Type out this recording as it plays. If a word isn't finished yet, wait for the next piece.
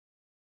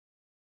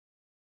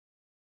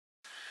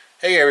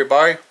Hey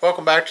everybody,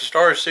 welcome back to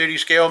Star City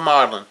Scale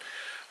Modeling.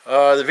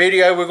 The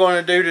video we're going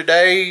to do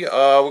today,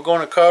 we're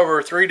going to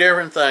cover three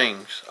different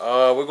things.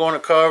 We're going to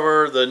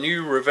cover the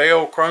new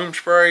Revell chrome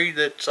spray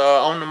that's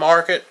on the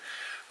market.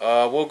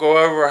 We'll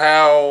go over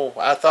how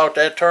I thought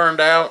that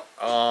turned out.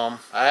 I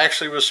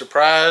actually was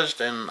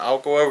surprised, and I'll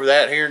go over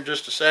that here in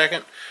just a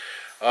second.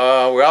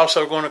 We're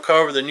also going to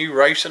cover the new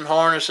racing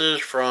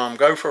harnesses from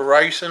Gofer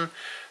Racing.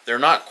 They're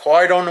not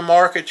quite on the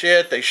market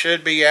yet. They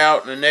should be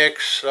out in the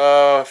next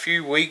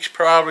few weeks,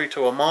 probably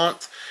to a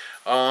month.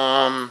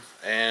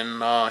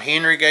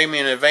 Henry gave me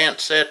an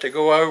advanced set to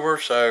go over,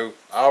 so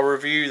I'll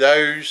review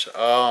those.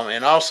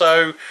 And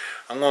also,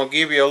 I'm going to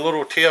give you a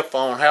little tip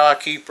on how I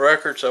keep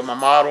records of my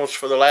models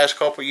for the last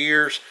couple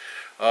years.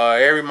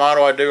 Every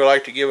model I do, I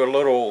like to give a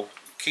little,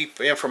 keep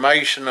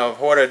information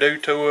of what I do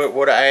to it,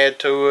 what I add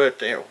to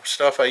it,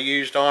 stuff I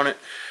used on it.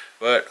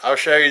 But I'll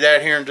show you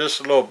that here in just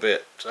a little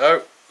bit.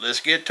 So, let's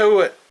get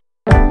to it.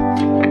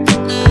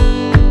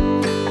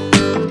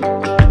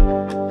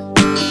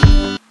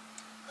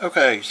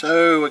 Okay,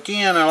 so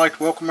again, I'd like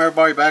to welcome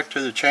everybody back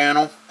to the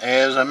channel.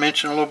 As I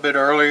mentioned a little bit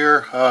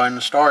earlier in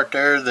the start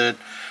there, that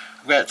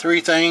I've got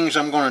three things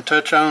I'm going to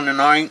touch on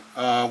tonight.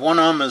 One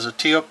of them is a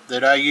tip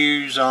that I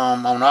use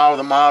on all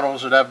the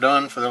models that I've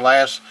done for the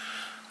last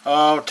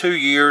 2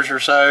 years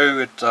or so.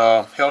 It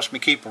helps me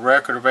keep a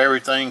record of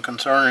everything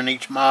concerning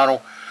each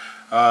model.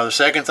 The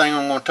second thing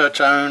I'm going to touch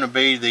on will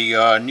be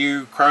the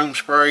new chrome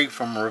spray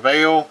from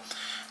Revell.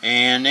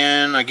 And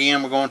then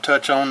again, we're going to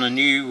touch on the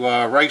new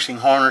racing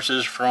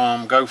harnesses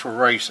from Gofer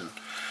Racing.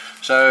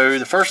 So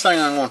the first thing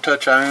I'm going to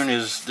touch on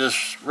is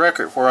this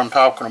record where I'm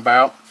talking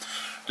about.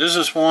 This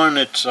is one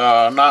that's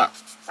not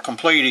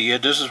completed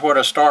yet. This is what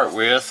I start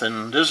with,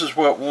 and this is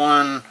what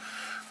one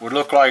would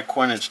look like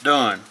when it's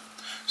done.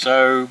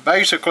 So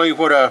basically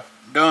what I've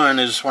done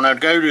is when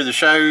I'd go to the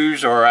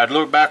shows, or I'd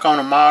look back on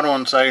a model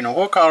and say, now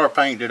what color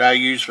paint did I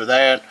use for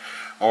that,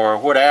 or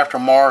what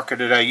aftermarket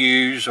did I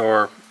use,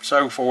 or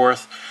so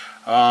forth.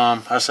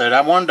 I said,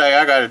 one day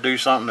I got to do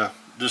something to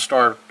just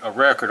start a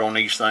record on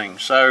these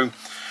things. So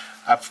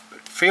I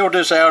filled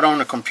this out on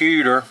the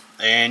computer,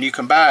 and you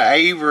can buy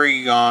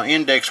Avery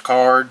index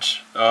cards.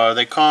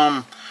 They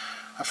come,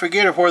 I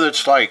forget whether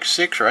it's like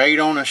 6 or 8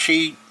 on a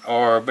sheet,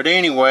 but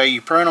anyway,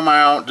 you print them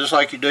out just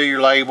like you do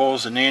your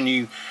labels, and then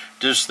you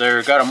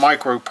they've got a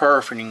micro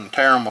perf and you can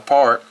tear them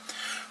apart.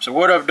 So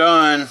what I've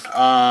done,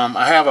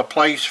 I have a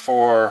place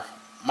for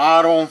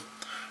model,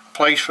 a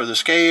place for the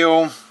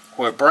scale,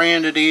 what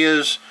brand it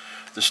is,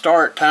 the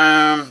start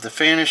time, the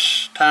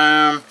finish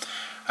time.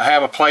 I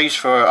have a place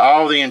for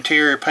all the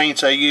interior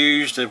paints I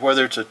used,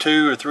 whether it's a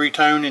 2 or 3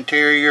 tone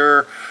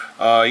interior.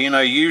 You know,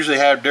 you usually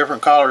have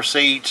different color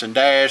seats and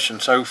dash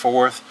and so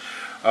forth.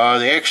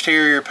 The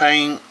exterior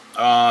paint,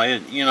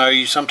 you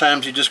know,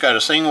 sometimes you just got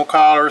a single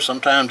color,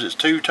 sometimes it's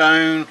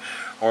 2-tone,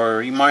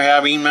 or you might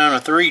have even a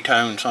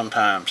 3-tone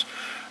sometimes.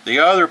 The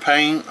other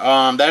paint,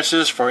 that's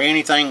just for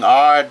anything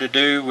odd to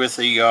do with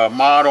the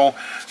model.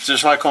 It's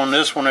just like on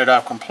this one that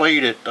I've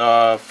completed,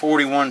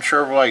 41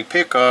 Chevrolet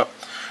pickup.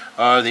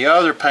 The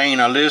other paint,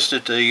 I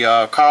listed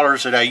the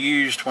colors that I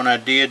used when I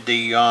did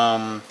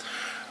the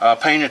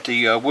painted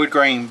the wood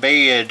grain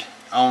bed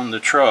on the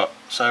truck.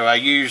 So I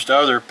used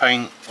other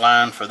paint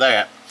line for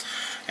that.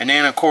 And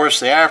then of course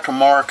the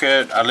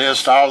aftermarket, I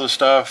list all the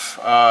stuff,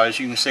 as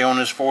you can see on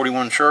this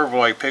 41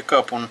 Chevrolet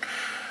pickup one,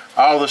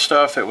 all the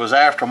stuff that was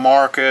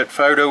aftermarket,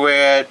 photo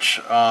etch,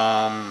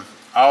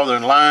 all the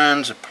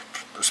lines,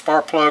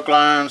 spark plug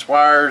lines,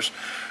 wires,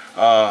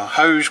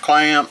 hose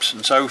clamps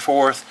and so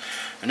forth.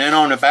 And then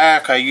on the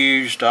back I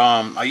used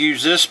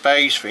this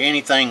space for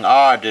anything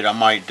odd that I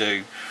might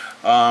do.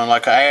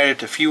 Like I added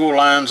the fuel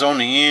lines on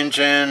the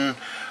engine,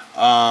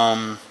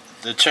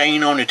 the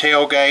chain on the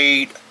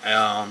tailgate,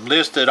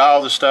 listed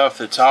all the stuff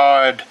that's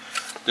odd,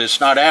 that's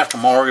not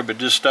aftermarket, but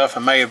just stuff I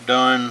may have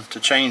done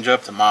to change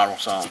up the model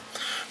some.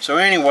 So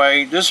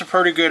anyway, this is a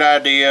pretty good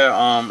idea,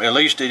 at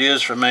least it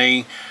is for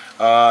me.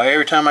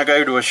 Every time I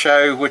go to a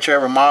show,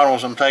 whichever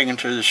models I'm taking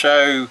to the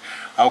show,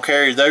 I'll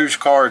carry those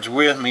cards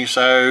with me,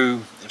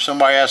 so if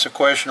somebody asks a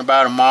question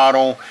about a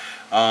model,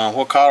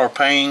 what color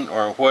paint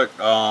or what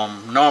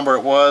number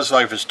it was,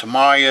 like if it's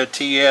Tamiya,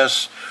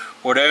 TS,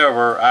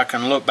 whatever, I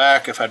can look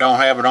back if I don't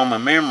have it on my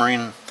memory,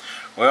 and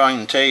well, I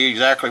can tell you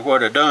exactly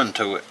what I've done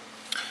to it.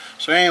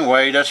 So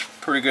anyway, that's a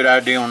pretty good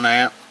idea on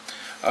that.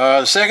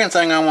 The second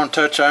thing I want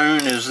to touch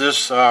on is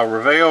this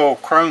Revell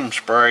chrome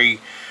spray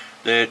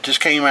that just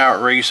came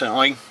out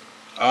recently.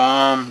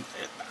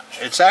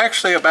 It's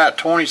actually about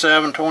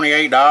 $27,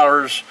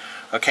 $28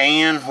 a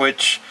can,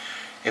 which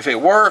if it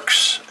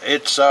works,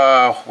 it's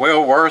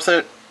well worth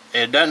it.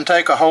 It doesn't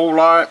take a whole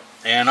lot,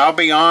 and I'll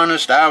be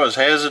honest, I was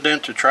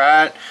hesitant to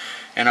try it,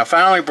 and I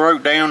finally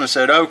broke down and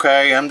said,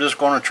 okay, I'm just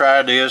going to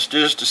try this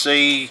just to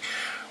see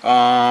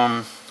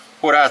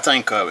what I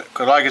think of it.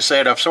 Because like I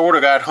said, I've sort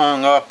of got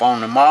hung up on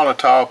the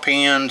Molotov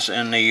pins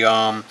and the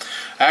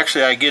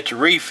actually I get the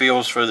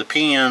refills for the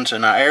pins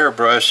and I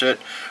airbrush it.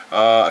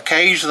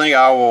 Occasionally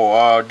I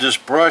will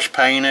just brush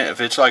paint it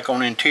if it's like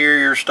on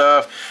interior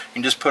stuff,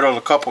 and just put a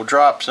couple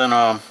drops in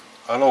a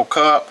a little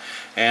cup,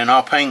 and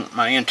I'll paint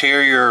my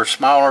interior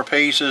smaller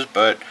pieces,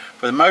 but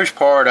for the most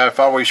part I've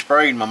always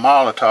sprayed my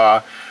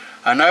Molotov.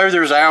 I know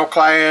there's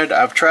Alclad,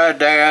 I've tried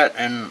that,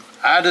 and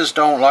I just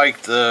don't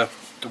like the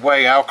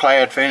way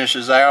Alclad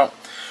finishes out.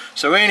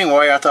 So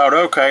anyway, I thought,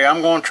 okay,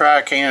 I'm going to try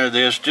a can of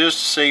this just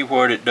to see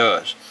what it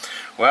does.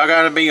 Well, I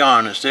got to be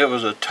honest, it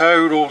was a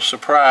total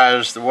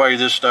surprise the way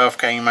this stuff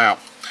came out.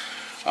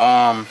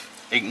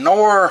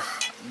 Ignore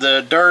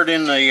the dirt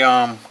in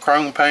the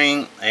chrome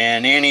paint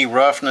and any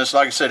roughness.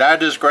 Like I said, I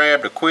just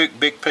grabbed a quick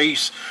big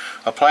piece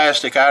of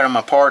plastic out of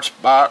my parts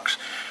box,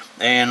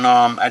 and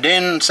I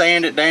didn't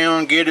sand it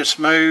down, get it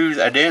smooth.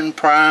 I didn't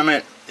prime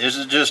it. This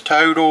is just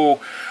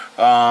total.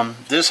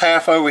 This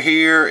half over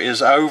here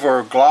is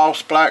over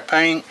gloss black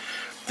paint.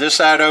 This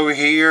side over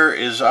here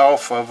is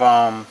off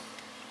of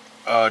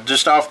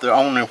just off the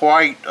only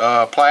white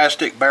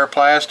plastic, bare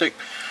plastic.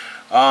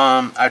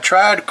 I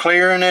tried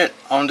clearing it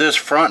on this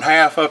front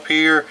half up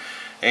here,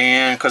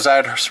 and because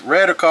I'd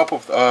read a couple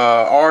of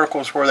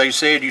articles where they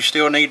said you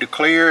still need to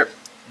clear it.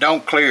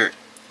 Don't clear it.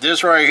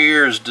 This right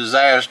here is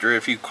disaster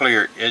if you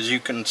clear it, as you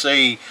can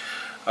see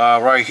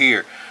right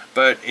here.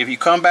 But if you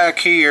come back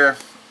here,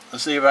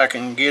 let's see if I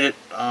can get it.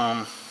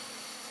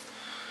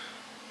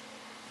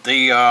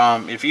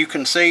 If you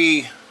can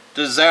see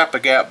the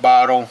Zap-A-Gap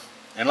bottle,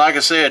 and like I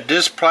said,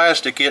 this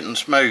plastic isn't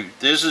smooth.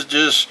 This is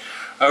just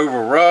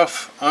over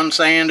rough,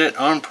 unsanded,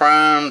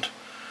 unprimed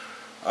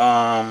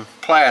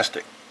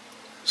plastic.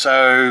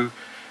 So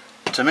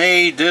to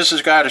me, this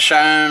has got to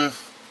shine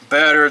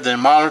better than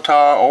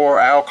Molotov or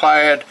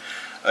Alclad.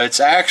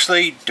 It's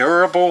actually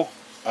durable.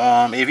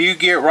 If you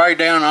get right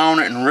down on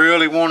it and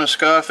really want to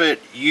scuff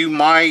it, you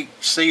might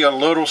see a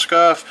little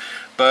scuff,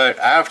 but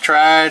I've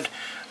tried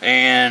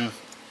and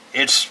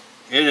it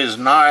is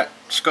not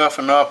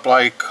scuffing up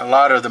like a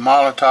lot of the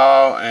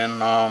Molotov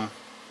and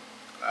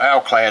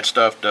Alclad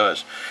stuff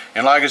does.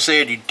 And like I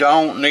said, you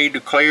don't need to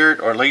clear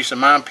it, or at least in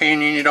my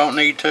opinion you don't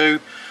need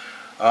to.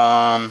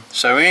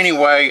 So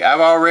anyway, I've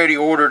already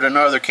ordered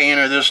another can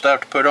of this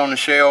stuff to put on the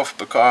shelf,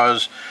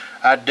 because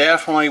I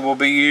definitely will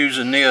be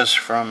using this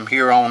from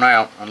here on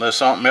out unless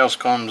something else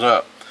comes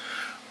up.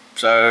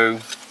 So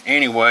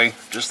anyway,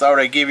 just thought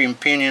I'd give you an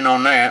opinion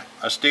on that.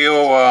 I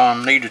still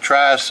need to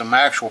try some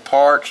actual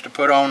parts to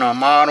put on a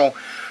model.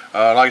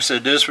 Like I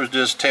said, this was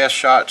just test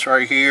shots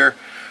right here.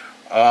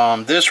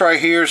 This right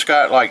here's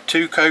got like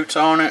 2 coats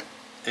on it.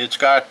 It's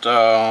got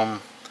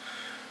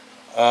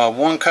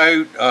one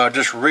coat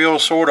just real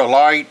sort of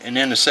light, and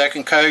then the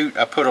second coat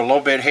I put a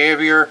little bit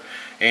heavier,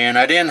 and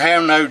I didn't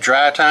have no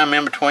dry time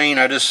in between.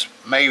 I just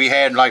maybe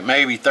had like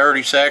maybe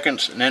 30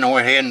 seconds, and then I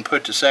went ahead and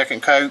put the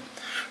second coat,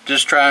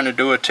 just trying to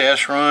do a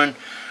test run.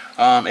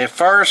 At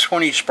first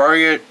when you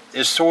spray it,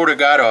 it's sort of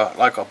got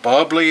like a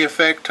bubbly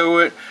effect to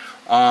it.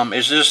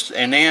 It's just,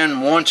 and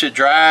then once it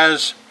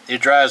dries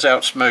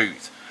out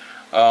smooth.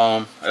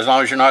 As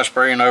long as you're not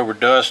spraying over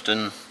dust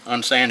and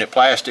unsanded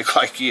plastic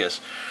like this.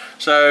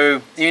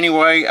 So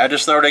anyway, I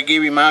just thought I'd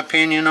give you my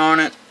opinion on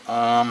it.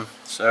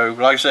 So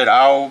like I said,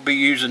 I'll be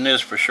using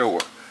this for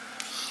sure.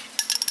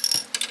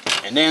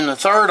 And then the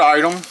third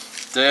item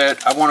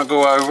that I want to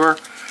go over,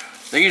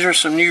 these are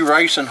some new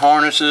racing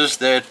harnesses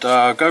that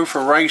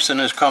Gofer Racing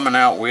is coming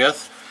out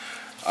with.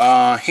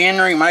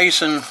 Henry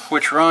Mason,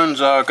 which runs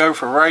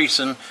Gofer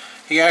Racing,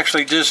 he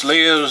actually just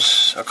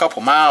lives a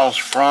couple miles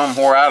from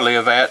where I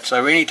live at.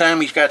 So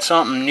anytime he's got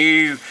something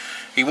new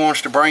he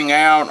wants to bring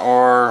out,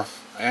 or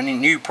any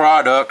new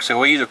products,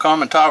 he'll either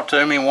come and talk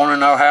to me and want to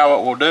know how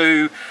it will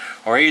do,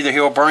 or either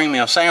he'll bring me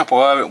a sample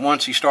of it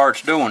once he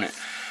starts doing it.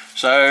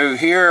 So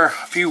here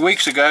a few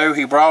weeks ago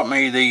he brought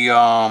me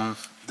the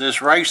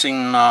this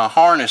racing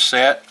harness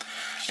set,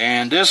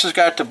 and this has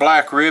got the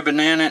black ribbon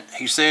in it.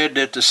 He said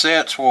that the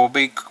sets will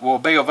be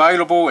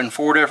available in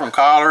 4 different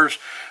colors: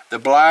 the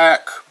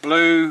black,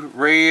 blue,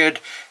 red,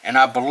 and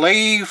I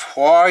believe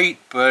white,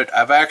 but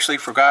I've actually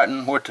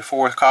forgotten what the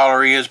 4th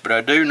color is, but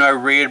I do know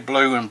red,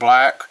 blue, and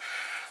black.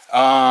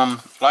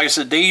 Like I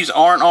said, these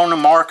aren't on the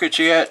market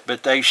yet,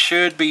 but they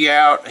should be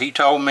out. He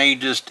told me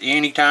just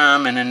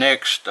anytime in the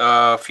next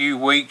few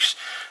weeks,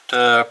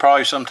 to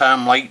probably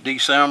sometime late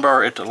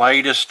December at the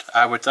latest,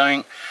 I would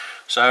think.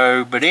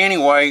 So, but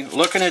anyway,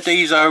 looking at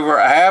these over,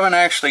 I haven't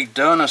actually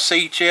done a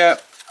seat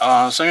yet.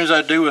 As soon as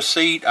I do a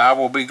seat, I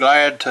will be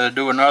glad to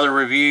do another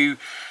review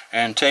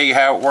and tell you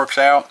how it works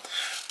out.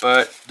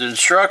 But the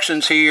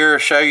instructions here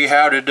show you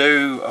how to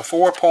do a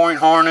 4-point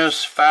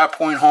harness,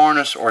 5-point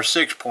harness, or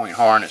 6-point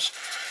harness.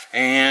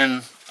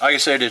 And like I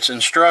said, it's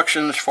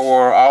instructions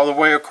for all the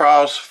way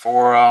across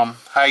for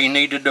how you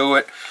need to do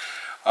it.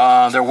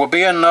 There will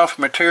be enough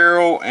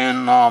material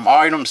and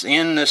items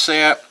in the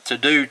set to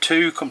do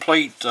 2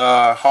 complete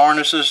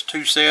harnesses,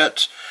 2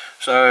 sets.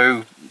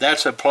 So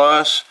that's a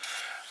plus.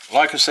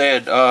 Like I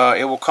said,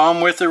 it will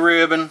come with the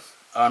ribbon,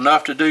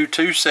 enough to do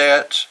 2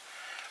 sets.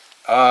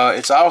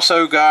 It's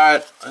also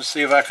got, let's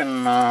see if I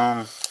can,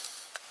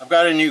 I've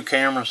got a new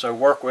camera, so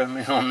work with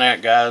me on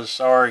that, guys.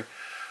 Sorry.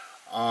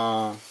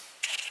 Let's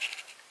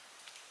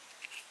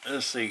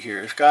see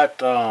here. It's got,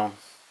 there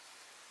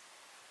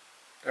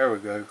we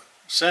go.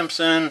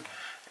 Simpson,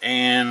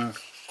 and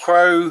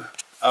Crow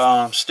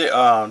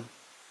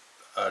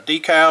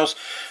decals.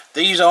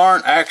 These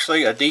aren't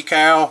actually a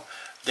decal.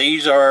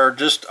 These are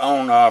just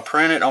on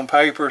printed on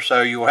paper,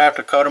 so you'll have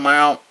to cut them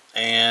out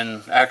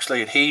and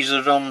actually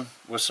adhesive them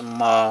with some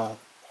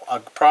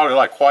probably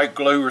like white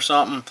glue or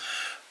something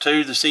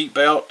to the seat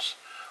belts,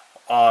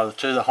 to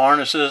the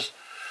harnesses.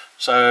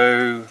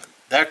 So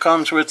that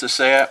comes with the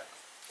set.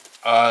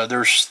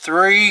 There's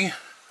three.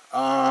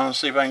 Let's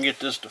see if I can get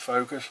this to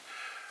focus.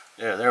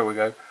 Yeah, there we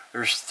go.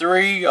 There's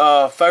three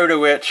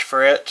photo etch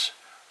frets.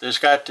 There's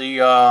got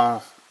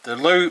the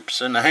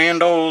loops and the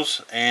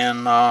handles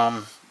and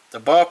the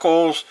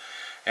buckles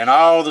and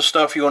all the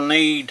stuff you'll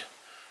need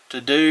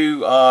to do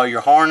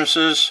your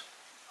harnesses.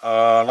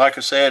 Like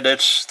I said,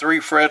 that's 3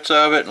 frets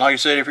of it, and like I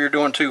said, if you're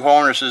doing 2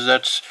 harnesses,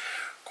 that's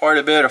quite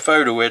a bit of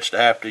photo etch to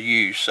have to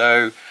use.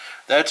 So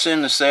that's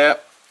in the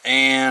set.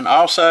 And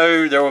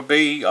also there will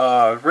be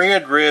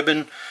red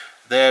ribbon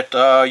that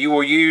you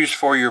will use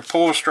for your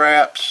pull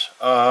straps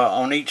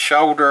on each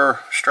shoulder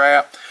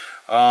strap.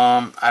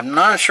 I'm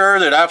not sure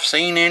that I've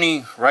seen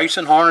any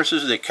racing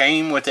harnesses that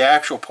came with the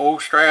actual pull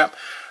strap.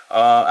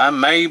 I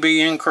may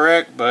be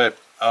incorrect, but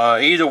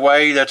either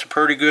way, that's a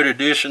pretty good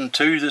addition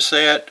to the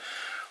set.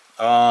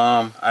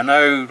 I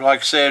know,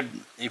 like I said,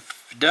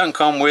 if it doesn't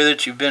come with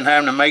it, you've been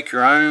having to make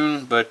your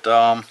own, but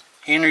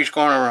Henry's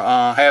going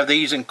to have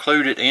these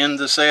included in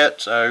the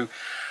set, so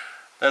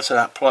that's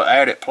an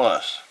added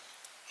plus.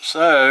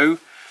 So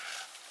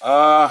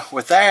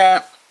with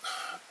that,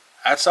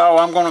 that's all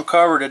I'm going to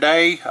cover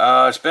today.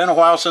 It's been a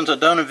while since I've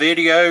done a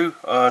video.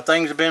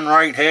 Things have been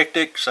right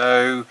hectic,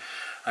 so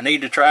I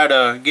need to try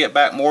to get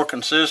back more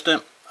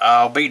consistent.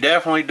 I'll be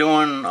definitely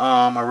doing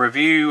a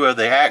review of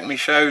the Acme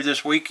show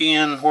this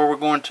weekend, where we're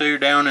going to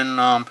down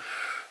in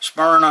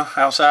Smyrna,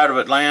 outside of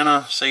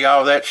Atlanta, see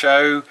all that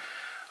show.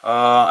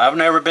 I've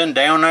never been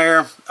down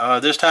there.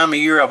 This time of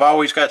year, I've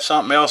always got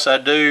something else I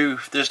do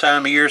this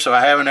time of year, so I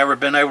haven't ever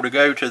been able to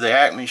go to the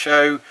Acme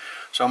show.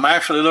 So I'm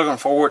actually looking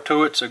forward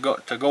to it, to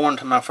going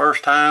to my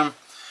first time.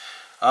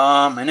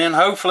 And then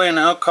hopefully in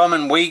the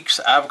upcoming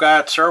weeks, I've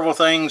got several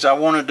things I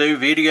want to do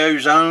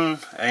videos on,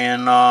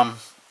 and I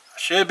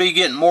should be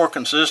getting more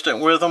consistent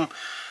with them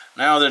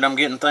now that I'm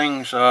getting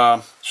things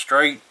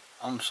straight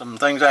on some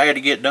things I had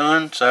to get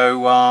done.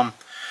 So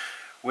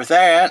with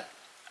that,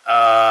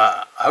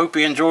 I hope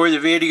you enjoy the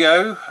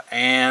video,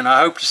 and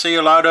I hope to see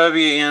a lot of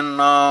you in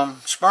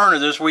Smyrna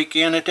this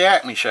weekend at the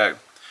Acme show.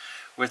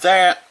 With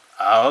that,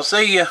 I'll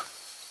see you.